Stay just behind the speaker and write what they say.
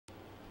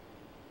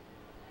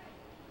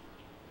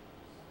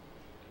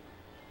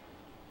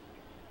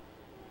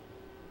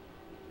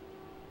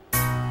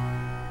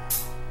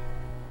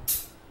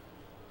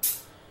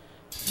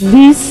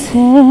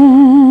Listen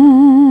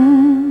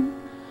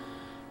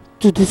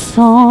to the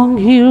song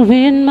here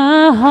in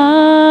my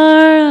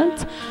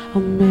heart, a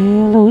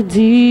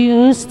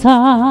melodious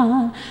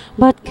start,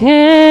 but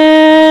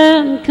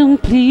can't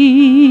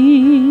complete.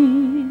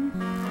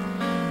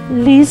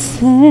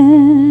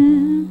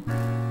 Listen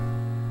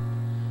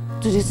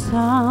to the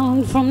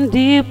sound from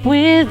deep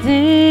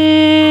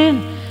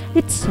within.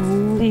 It's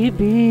only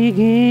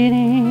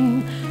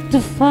beginning to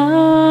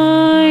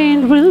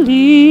find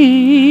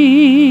release.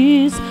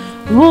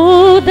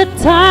 Oh, the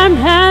time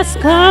has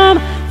come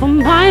for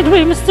my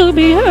dreams to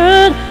be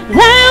heard.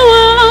 They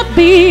will not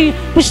be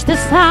pushed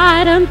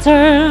aside and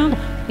turned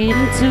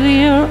into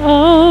your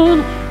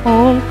own.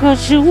 All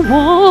 'cause you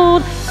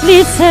won't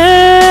listen.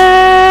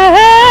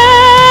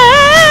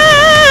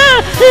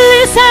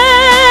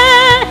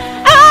 Listen,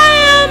 I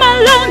am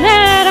alone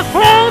at a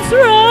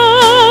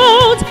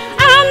crossroads.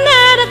 I'm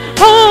not at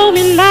home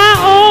in my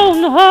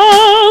own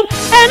home,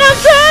 and I'm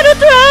trying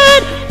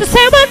to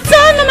say what's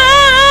on my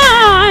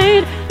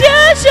mind. You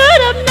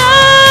should have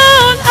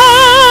known.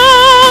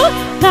 Oh,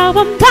 now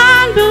I'm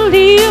done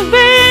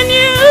believing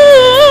you.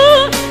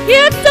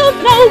 You don't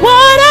know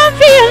what I'm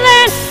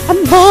feeling. I'm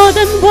more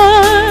than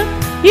what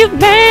you've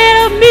made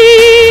of me.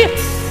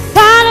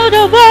 Follow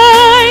the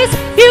voice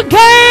you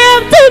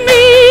gave to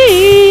me,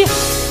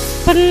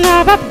 but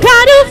now I've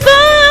got to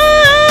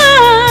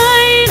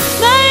find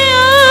my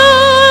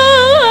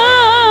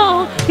own.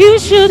 You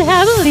should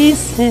have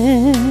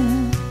listened.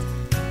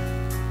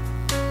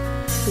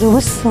 There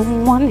was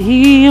someone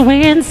here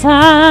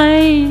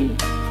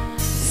inside,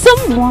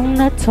 someone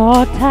I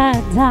thought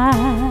had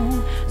died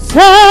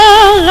so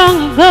long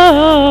ago.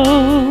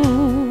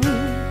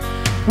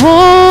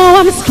 Oh,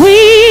 I'm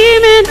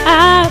screaming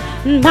out,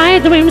 my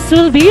dreams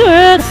will be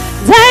heard.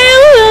 They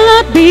will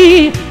not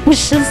be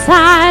pushed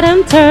aside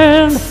and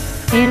turned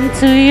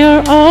into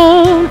your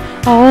own.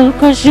 All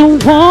 'cause you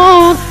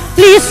won't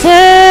listen.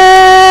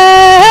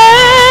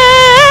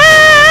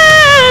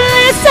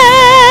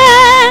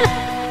 Listen,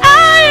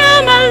 I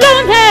am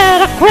alone at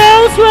a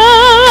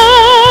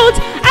crossroads.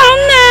 I'm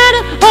not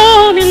at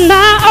home in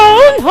my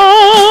own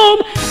home,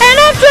 and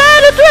I'm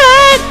trying to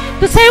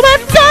say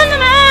what's on my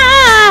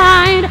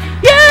mind.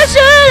 You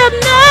should have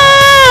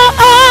known.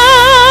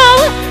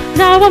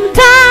 Now I'm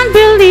done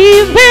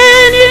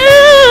believing you.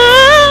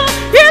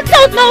 You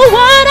don't know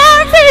what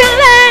I'm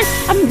feeling.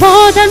 I'm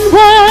more than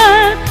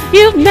what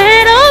you've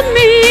made of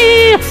me.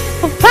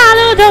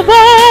 Follow the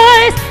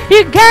voice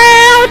you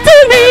gave to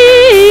me,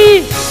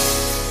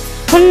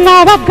 but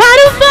now I've got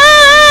to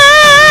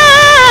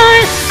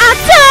find. I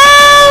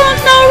don't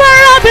know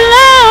where I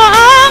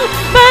belong,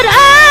 but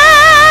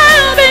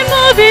I'll be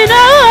moving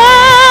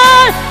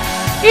on.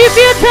 If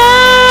you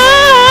don't,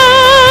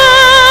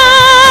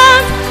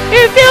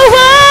 if you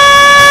won't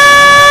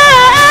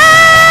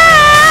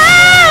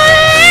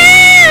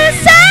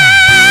listen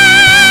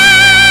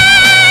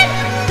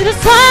to the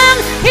song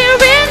here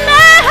in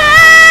my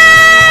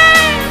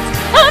heart,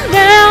 a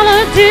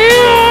melody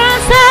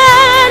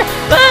inside,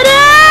 but I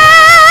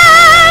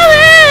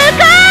will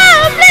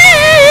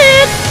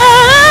complete.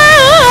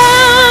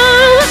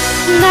 Oh,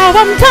 now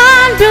I'm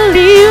done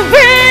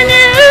believing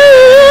you.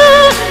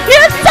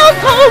 You don't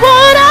know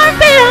what I'm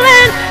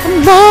feeling. I'm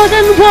more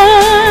than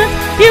what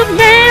you've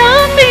made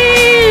of me.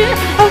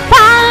 I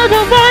follow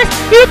the voice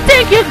you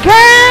think you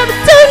gave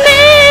to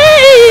me,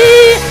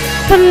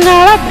 but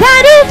now I've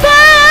got